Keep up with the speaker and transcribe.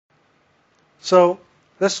So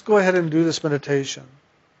let's go ahead and do this meditation.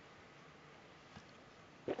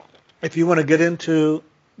 If you want to get into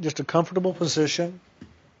just a comfortable position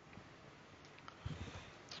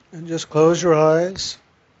and just close your eyes.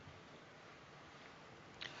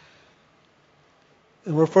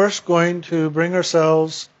 And we're first going to bring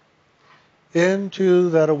ourselves into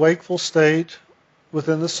that awakeful state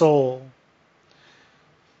within the soul.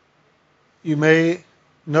 You may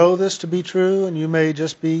know this to be true, and you may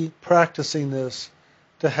just be practicing this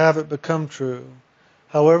to have it become true.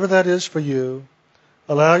 However that is for you,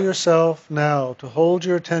 allow yourself now to hold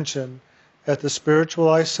your attention at the spiritual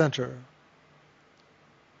eye center,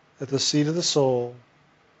 at the seat of the soul,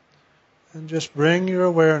 and just bring your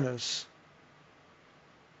awareness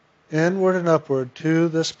inward and upward to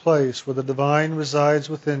this place where the divine resides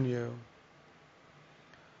within you.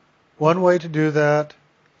 One way to do that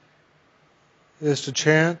is to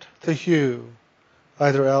chant the HU,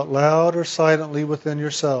 either out loud or silently within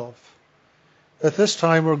yourself. At this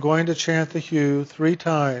time we're going to chant the HU 3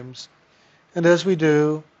 times, and as we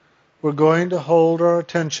do, we're going to hold our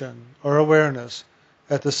attention, our awareness,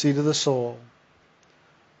 at the seat of the soul.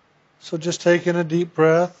 So just take in a deep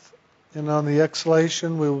breath, and on the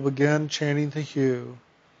exhalation we will begin chanting the HU.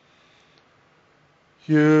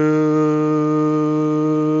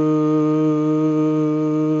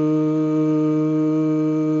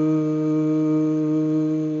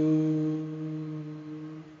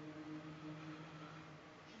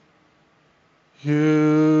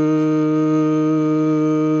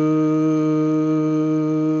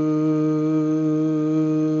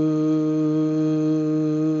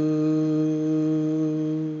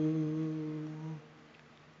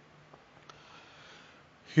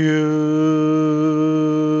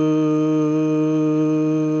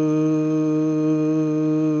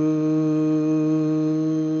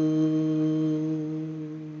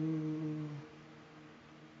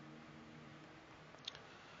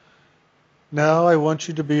 Now I want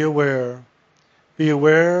you to be aware. Be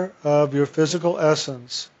aware of your physical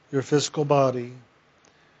essence, your physical body.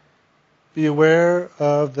 Be aware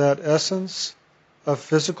of that essence of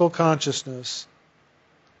physical consciousness.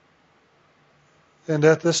 And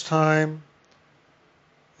at this time,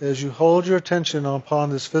 as you hold your attention upon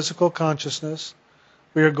this physical consciousness,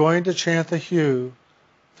 we are going to chant the HU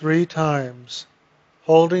 3 times,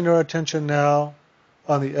 holding our attention now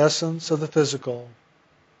on the essence of the physical.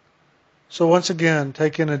 So once again,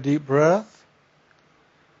 take in a deep breath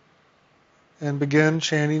and begin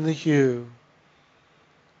chanting the HU.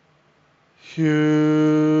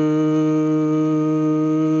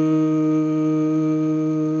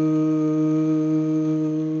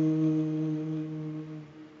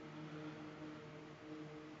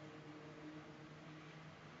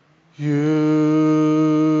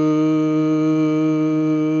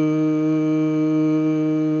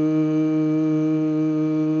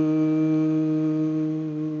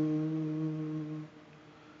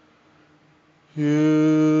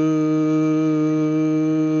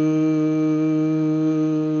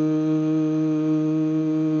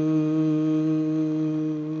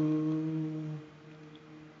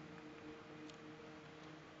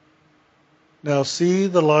 Now see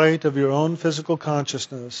the light of your own physical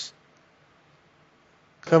consciousness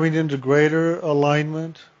coming into greater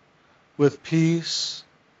alignment with peace,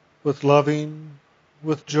 with loving,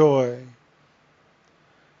 with joy,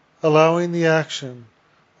 allowing the action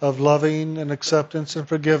of loving and acceptance and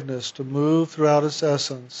forgiveness to move throughout its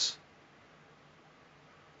essence,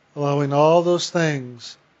 allowing all those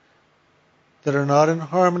things that are not in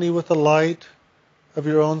harmony with the light of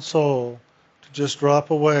your own soul to just drop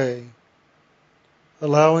away,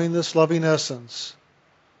 allowing this loving essence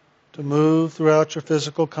to move throughout your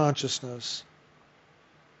physical consciousness,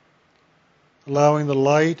 allowing the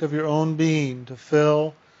light of your own being to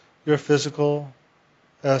fill your physical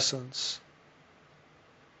essence.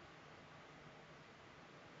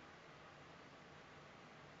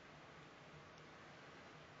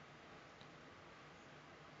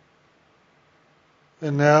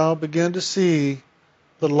 And now begin to see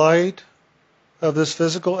the light of this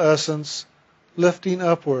physical essence lifting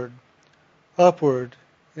upward, upward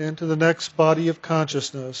into the next body of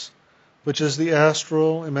consciousness, which is the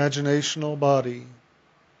astral imaginational body.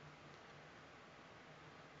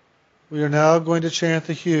 We are now going to chant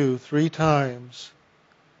the HU 3 times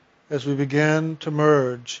as we begin to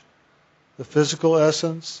merge the physical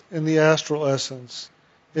essence and the astral essence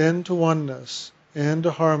into oneness, into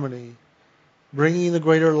harmony, bringing the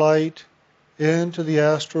greater light into the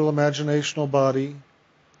astral imaginational body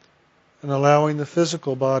and allowing the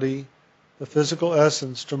physical body, the physical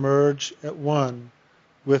essence, to merge at one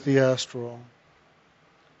with the astral.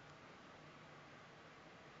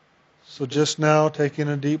 So just now taking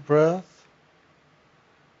a deep breath,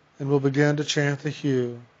 and we'll begin to chant the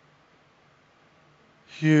HU.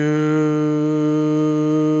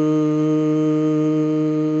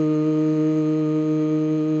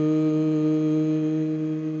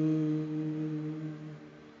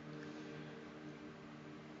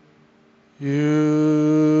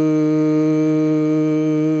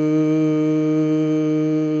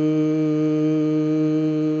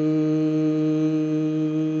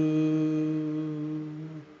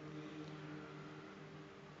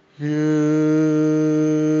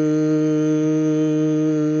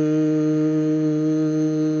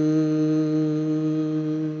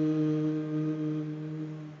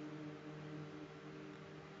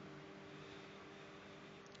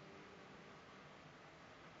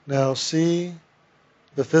 Now see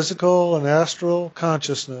the physical and astral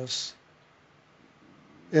consciousness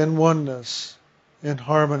in oneness, in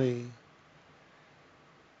harmony.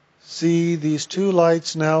 See these two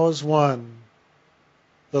lights now as one.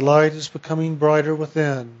 The light is becoming brighter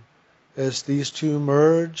within as these two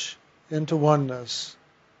merge into oneness.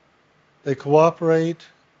 They cooperate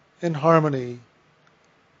in harmony,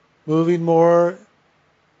 moving more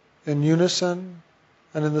in unison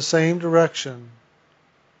and in the same direction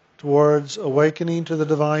towards awakening to the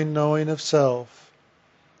divine knowing of self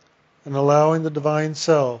and allowing the divine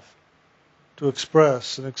self to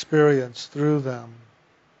express and experience through them.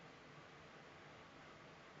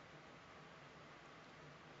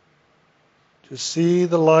 To see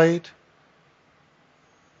the light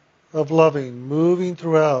of loving moving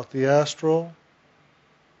throughout the astral,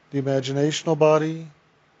 the imaginational body,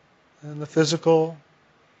 and the physical,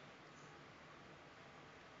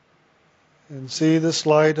 and see this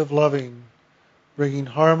light of loving bringing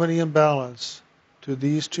harmony and balance to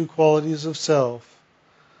these two qualities of self,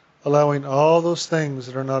 allowing all those things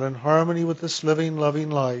that are not in harmony with this living, loving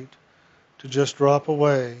light to just drop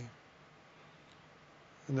away,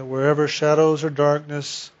 and that wherever shadows or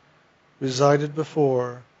darkness resided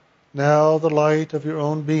before, now the light of your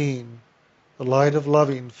own being, the light of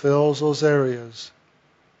loving, fills those areas,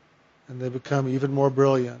 and they become even more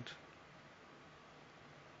brilliant.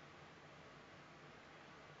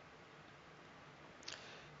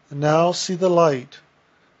 And now see the light,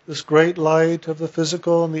 this great light of the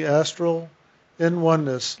physical and the astral in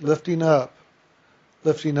oneness, lifting up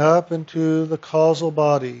into the causal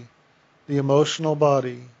body, the emotional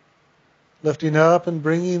body, lifting up and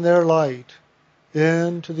bringing their light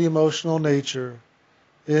into the emotional nature,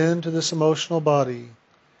 into this emotional body,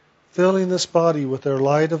 filling this body with their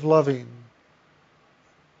light of loving,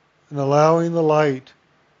 and allowing the light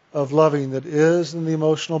of loving that is in the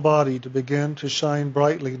emotional body to begin to shine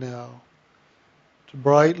brightly now, to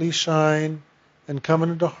brightly shine and come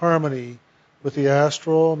into harmony with the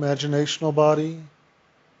astral, imaginational body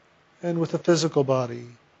and with the physical body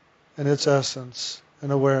and its essence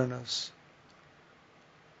and awareness.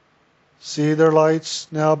 See their lights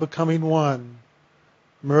now becoming one,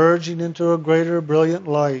 merging into a greater brilliant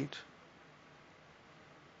light.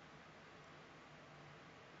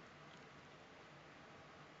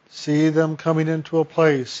 See them coming into a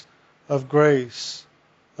place of grace,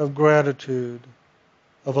 of gratitude,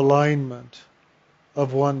 of alignment,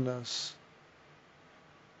 of oneness.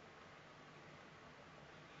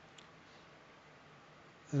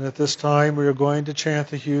 And at this time we are going to chant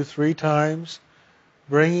the HU 3 times,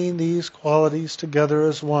 bringing these qualities together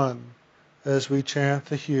as one as we chant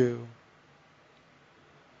the HU.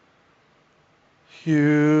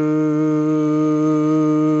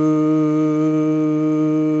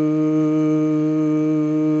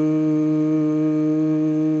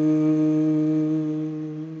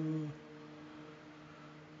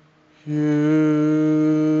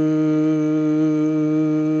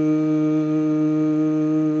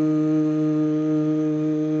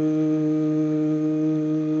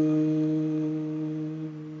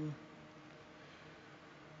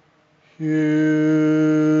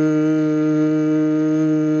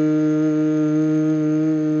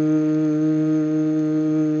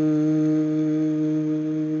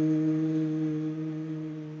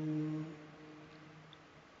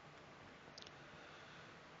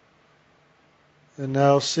 And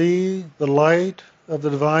now see the light of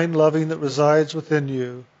the divine loving that resides within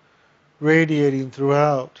you, radiating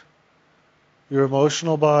throughout your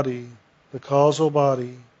emotional body, the causal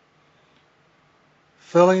body,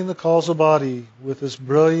 filling the causal body with this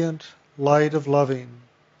brilliant light of loving.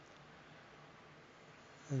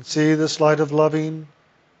 And see this light of loving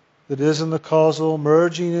that is in the causal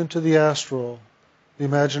merging into the astral, the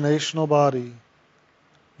imaginational body,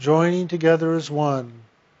 joining together as one.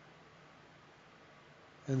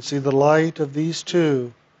 And see the light of these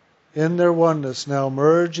two in their oneness, now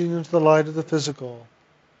merging into the light of the physical,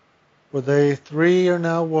 where they three are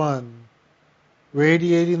now one,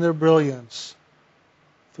 radiating their brilliance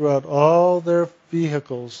throughout all their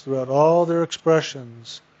vehicles, throughout all their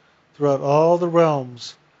expressions, throughout all the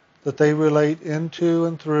realms that they relate into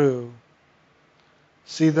and through.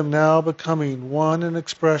 See them now becoming one in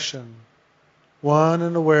expression, one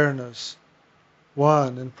in awareness,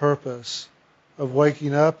 one in purpose, of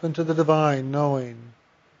waking up into the divine knowing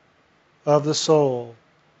of the soul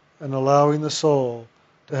and allowing the soul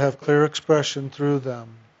to have clear expression through them.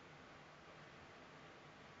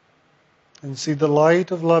 And see the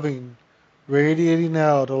light of loving radiating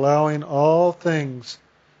out, allowing all things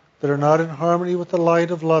that are not in harmony with the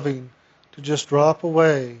light of loving to just drop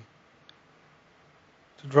away,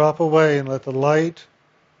 and let the light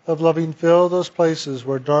of loving fill those places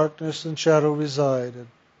where darkness and shadow resided.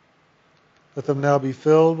 Let them now be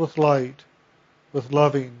filled with light, with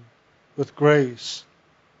loving, with grace,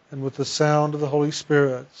 and with the sound of the Holy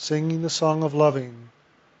Spirit, singing the song of loving,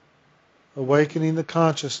 awakening the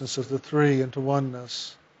consciousness of the three into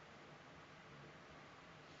oneness.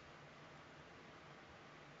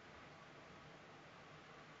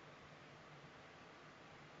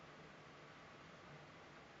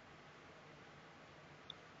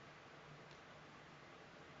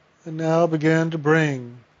 And now begin to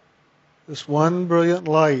bring this one brilliant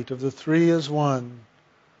light of the three as one,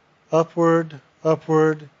 upward,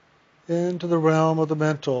 upward, into the realm of the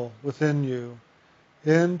mental within you,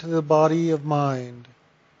 into the body of mind.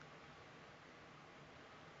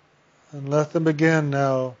 And let them begin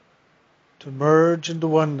now to merge into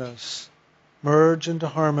oneness, merge into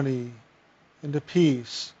harmony, into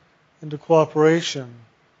peace, into cooperation.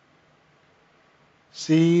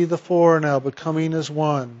 See the four now becoming as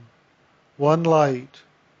one light,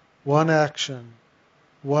 one action,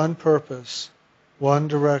 one purpose, one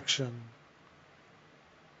direction.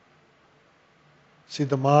 See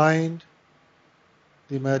the mind,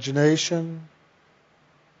 the imagination,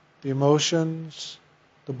 the emotions,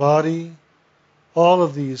 the body, all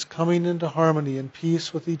of these coming into harmony and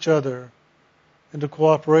peace with each other, into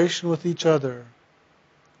cooperation with each other.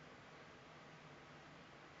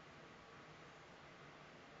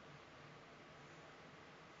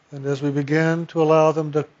 And as we begin to allow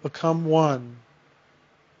them to become one,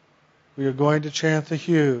 we are going to chant the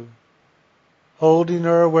hue, holding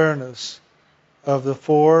our awareness of the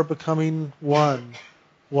four becoming one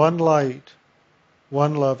light,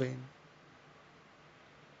 one loving.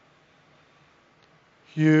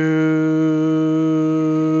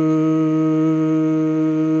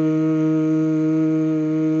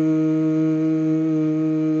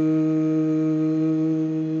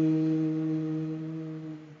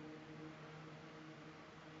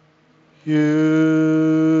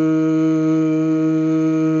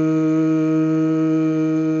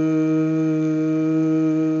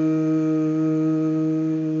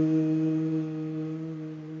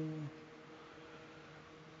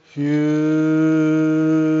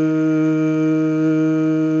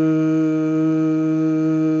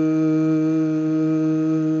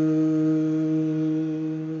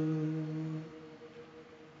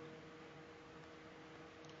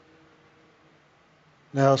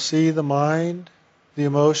 Now see the mind, the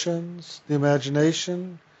emotions, the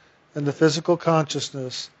imagination, and the physical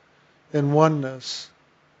consciousness in oneness.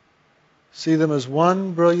 See them as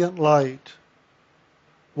one brilliant light,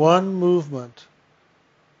 one movement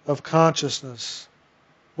of consciousness,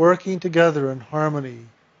 working together in harmony,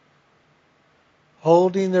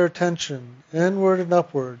 holding their attention inward and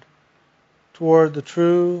upward toward the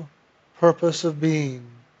true purpose of being,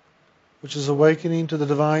 which is awakening to the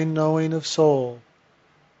divine knowing of soul,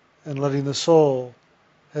 and letting the soul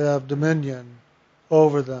have dominion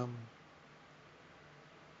over them.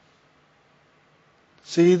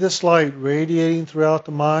 See this light radiating throughout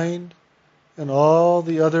the mind and all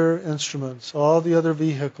the other instruments, all the other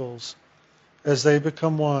vehicles, as they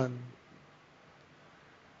become one.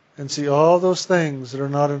 And see all those things that are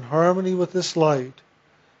not in harmony with this light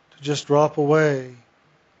to just drop away.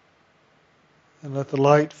 And let the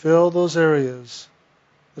light fill those areas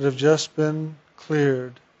that have just been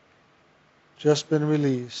cleared, just been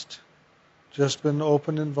released, just been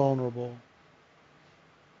open and vulnerable.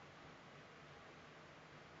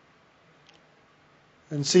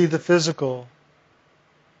 And see the physical,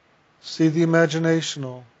 see the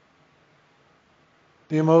imaginational,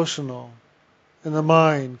 the emotional, and the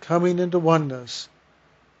mind coming into oneness,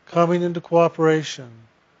 coming into cooperation,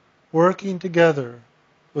 working together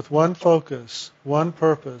with one focus, one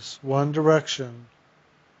purpose, one direction,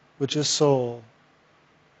 which is soul.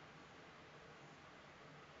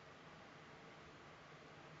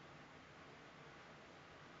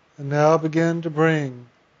 And now begin to bring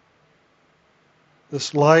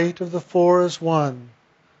this light of the four as one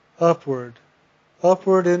upward,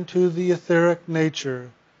 upward into the etheric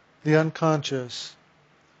nature, the unconscious.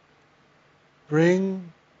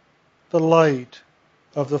 Bring the light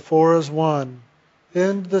of the four as one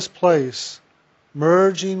into this place,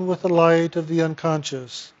 merging with the light of the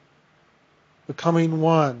unconscious, becoming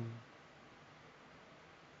one,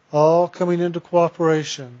 all coming into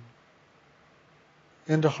cooperation,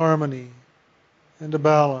 into harmony, into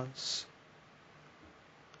balance.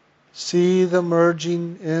 See them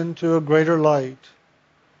merging into a greater light,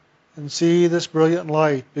 and see this brilliant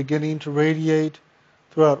light beginning to radiate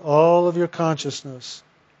throughout all of your consciousness,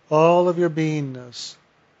 all of your beingness,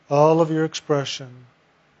 all of your expression.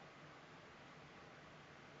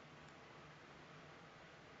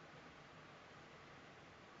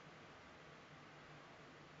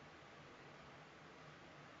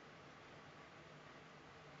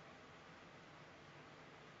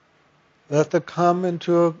 Let them come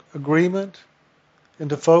into agreement,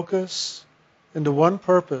 into focus, into one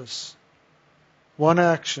purpose, one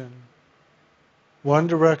action, one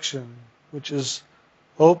direction, which is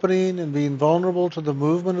opening and being vulnerable to the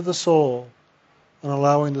movement of the soul and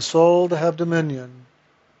allowing the soul to have dominion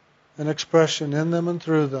and expression in them and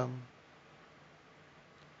through them.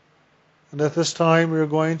 And at this time we are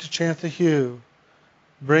going to chant the hue,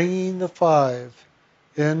 bringing the five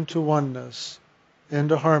into oneness,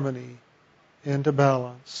 into harmony, into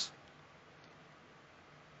balance.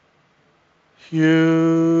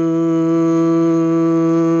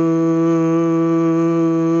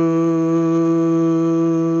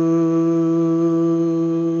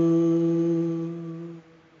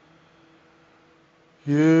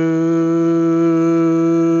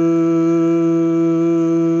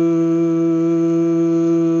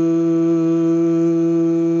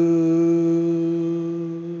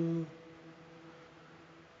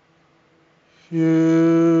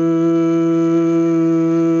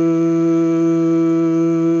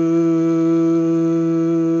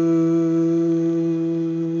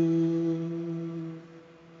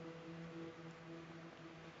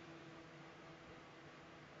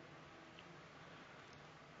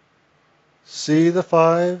 See the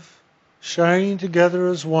five shining together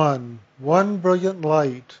as one brilliant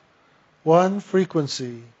light, one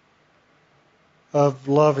frequency of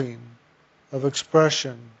loving, of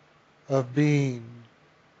expression, of being.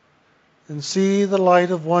 And see the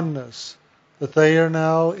light of oneness that they are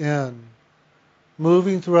now in,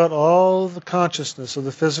 moving throughout all the consciousness of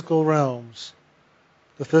the physical realms,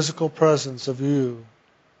 the physical presence of you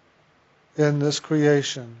in this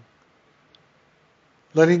creation.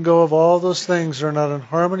 Letting go of all those things that are not in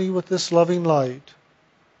harmony with this loving light,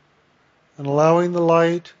 and allowing the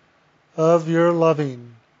light of your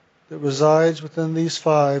loving that resides within these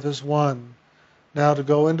five as one, now to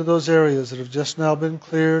go into those areas that have just now been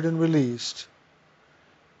cleared and released,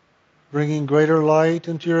 bringing greater light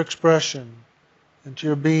into your expression, into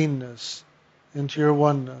your beingness, into your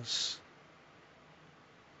oneness.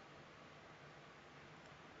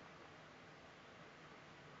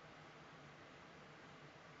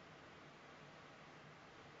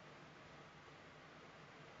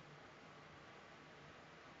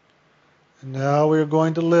 And now we are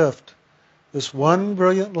going to lift this one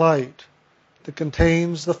brilliant light that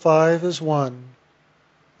contains the five as one,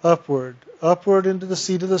 upward, upward into the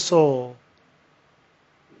seat of the soul,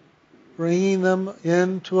 bringing them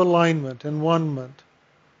into alignment and one-ment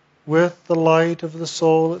with the light of the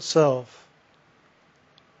soul itself,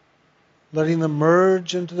 letting them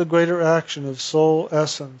merge into the greater action of soul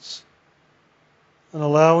essence, and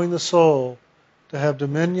allowing the soul to have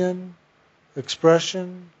dominion,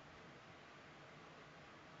 expression,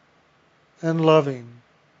 and loving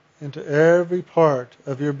into every part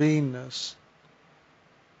of your beingness.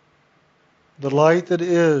 The light that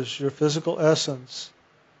is your physical essence,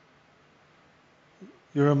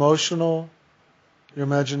 your emotional, your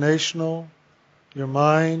imaginational, your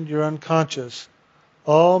mind, your unconscious,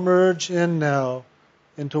 all merge in now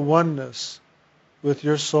into oneness with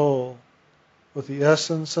your soul, with the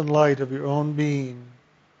essence and light of your own being.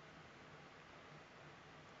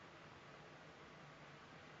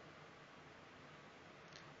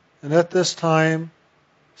 And at this time,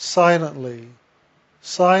 silently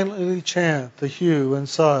chant the hue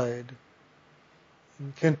inside.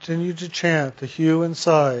 And continue to chant the hue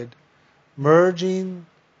inside, merging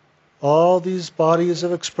all these bodies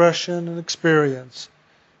of expression and experience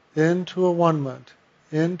into a one-ment,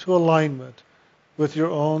 into alignment with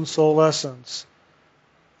your own soul essence,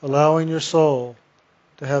 allowing your soul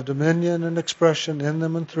to have dominion and expression in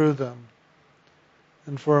them and through them.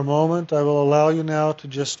 And for a moment I will allow you now to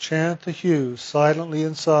just chant the hue silently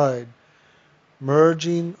inside,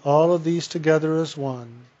 merging all of these together as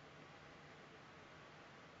one.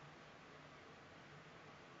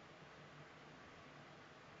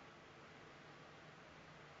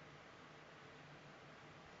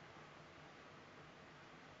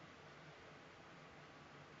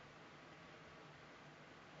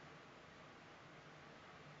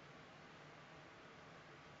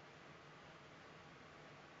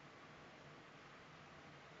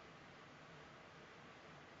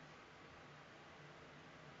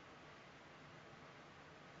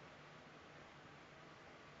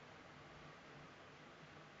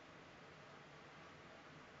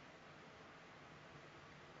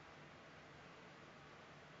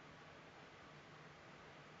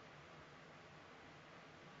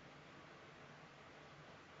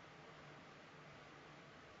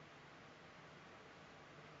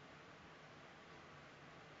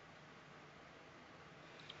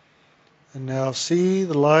 And now see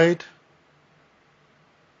the light,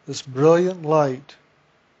 this brilliant light,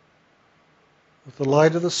 with the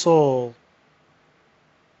light of the soul,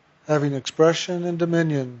 having expression and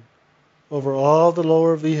dominion over all the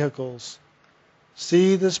lower vehicles.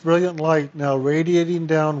 See this brilliant light now radiating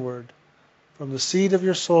downward from the seat of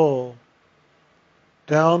your soul,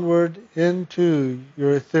 downward into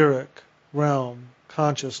your etheric realm,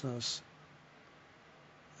 consciousness,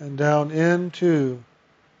 and down into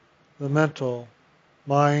the mental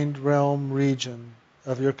mind realm region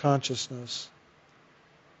of your consciousness,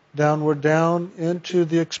 downward down into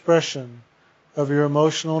the expression of your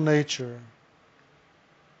emotional nature,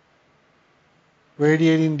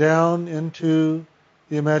 radiating down into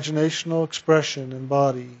the imaginational expression and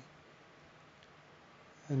body,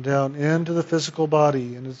 and down into the physical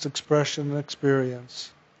body and its expression and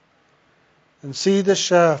experience. And see the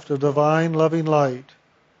shaft of divine loving light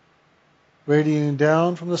radiating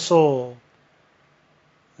down from the soul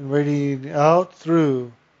and radiating out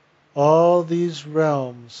through all these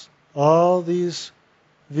realms, all these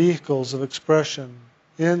vehicles of expression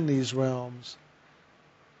in these realms,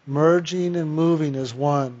 merging and moving as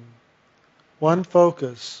one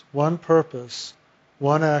focus, one purpose,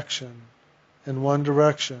 one action, and one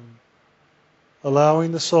direction,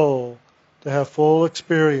 allowing the soul to have full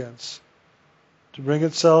experience, to bring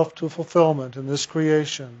itself to fulfillment in this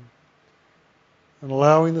creation, and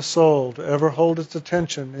allowing the soul to ever hold its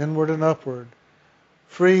attention inward and upward,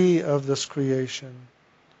 free of this creation,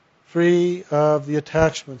 free of the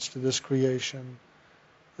attachments to this creation,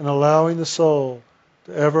 and allowing the soul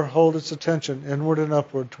to ever hold its attention inward and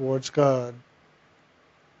upward towards God.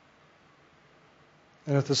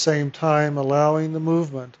 And at the same time allowing the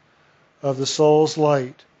movement of the soul's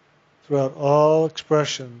light throughout all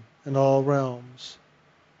expression in all realms.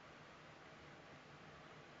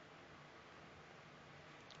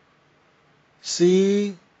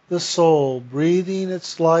 See the soul breathing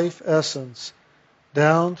its life essence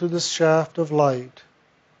down through this shaft of light,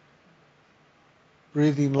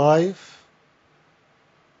 breathing life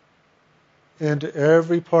into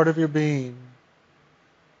every part of your being.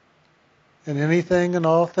 And anything and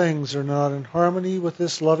all things are not in harmony with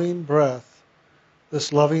this loving breath,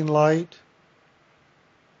 this loving light.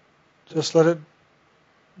 Just let it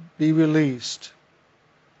be released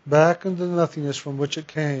back into the nothingness from which it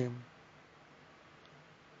came.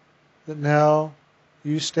 That now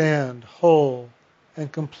you stand whole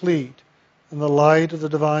and complete in the light of the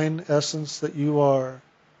divine essence that you are,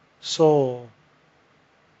 soul.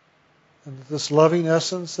 And that this loving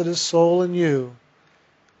essence that is soul in you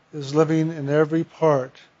is living in every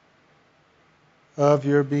part of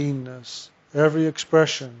your beingness, every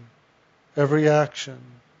expression, every action.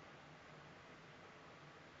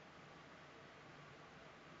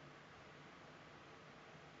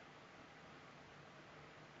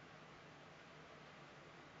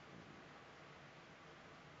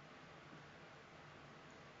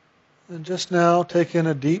 And just now take in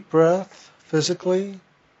a deep breath physically,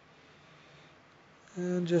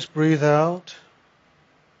 and just breathe out.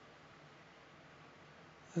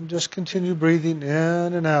 And just continue breathing in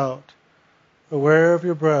and out, aware of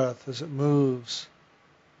your breath as it moves,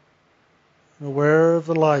 and aware of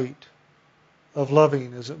the light of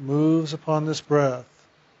loving as it moves upon this breath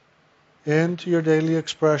into your daily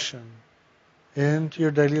expression, into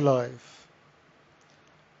your daily life.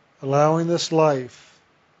 Allowing this life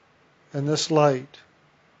and this light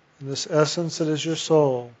and this essence that is your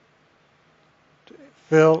soul to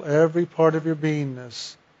fill every part of your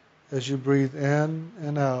beingness as you breathe in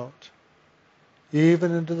and out,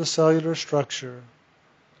 even into the cellular structure,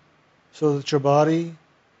 so that your body,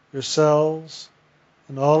 your cells,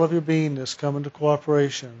 and all of your beingness come into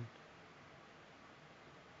cooperation.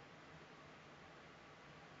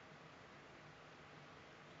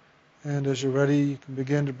 And as you're ready, you can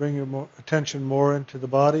begin to bring your attention more into the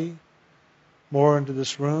body, more into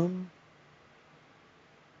this room.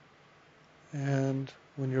 And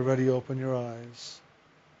when you're ready, open your eyes.